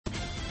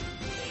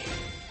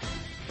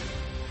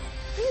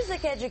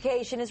Music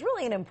education is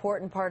really an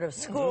important part of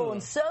school,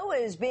 and so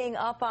is being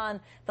up on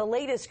the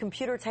latest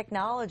computer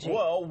technology.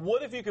 Well,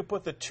 what if you could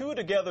put the two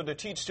together to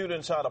teach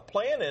students how to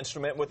play an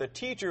instrument with a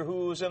teacher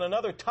who's in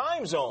another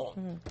time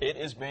zone? It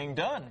is being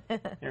done.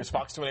 Here's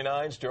Fox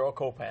 29's Gerald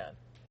Copan.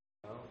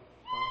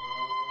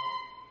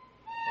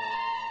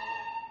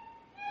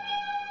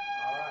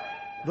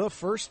 The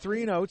first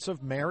three notes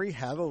of Mary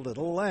Had a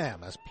Little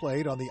Lamb, as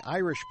played on the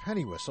Irish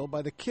penny whistle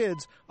by the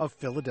kids of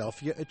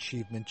Philadelphia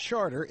Achievement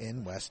Charter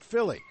in West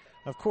Philly.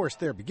 Of course,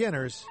 they're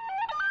beginners,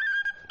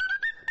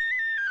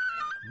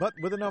 but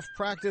with enough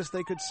practice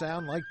they could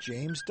sound like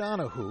James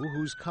Donahue,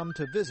 who's come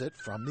to visit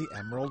from the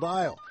Emerald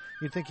Isle.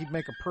 You'd think he'd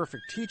make a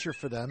perfect teacher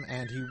for them,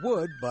 and he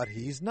would, but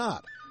he's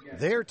not.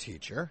 Their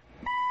teacher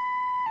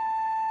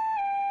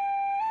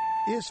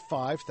is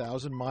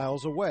 5,000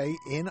 miles away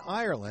in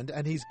Ireland,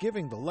 and he's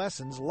giving the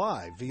lessons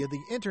live via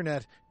the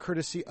internet,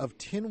 courtesy of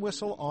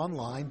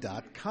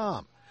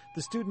tinwhistleonline.com.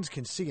 The students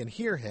can see and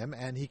hear him,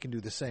 and he can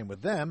do the same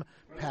with them.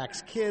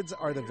 PAC's kids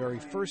are the very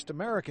first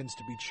Americans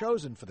to be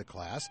chosen for the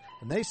class,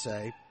 and they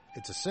say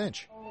it's a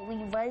cinch. We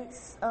write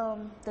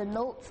the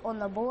notes on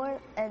the board,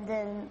 and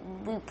then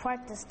we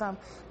practice them,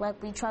 like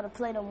we try to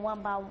play them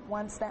one by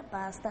one, step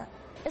by step.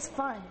 It's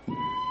fun.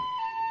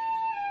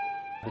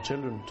 The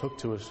children took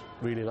to it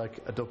really like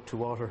a duck to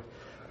water,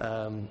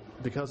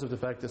 because of the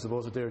fact, I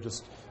suppose, that they're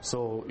just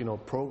so,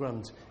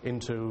 programmed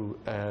into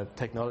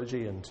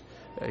technology and,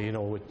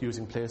 with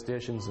using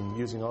PlayStations and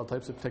using all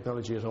types of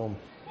technology at home.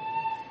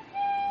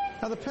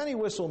 Now, the penny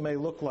whistle may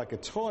look like a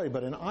toy,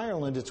 but in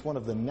Ireland it's one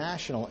of the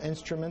national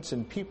instruments,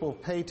 and people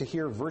pay to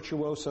hear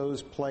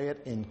virtuosos play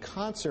it in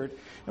concert.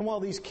 And while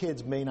these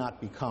kids may not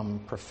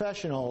become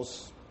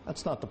professionals,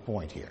 that's not the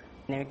point here.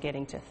 They're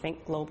getting to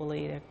think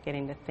globally, they're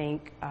getting to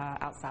think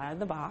outside of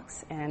the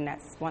box, and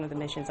that's one of the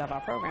missions of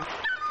our program.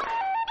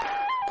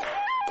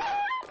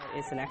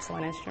 It's an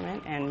excellent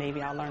instrument, and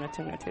maybe I'll learn a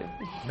tune or two.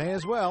 May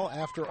as well.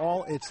 After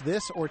all, it's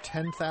this or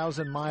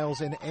 10,000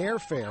 miles in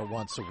airfare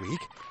once a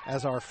week,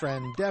 as our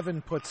friend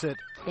Devin puts it.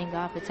 Thank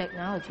God for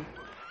technology.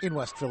 In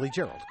West Philly,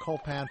 Gerald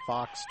Copan,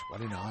 Fox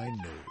 29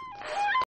 News.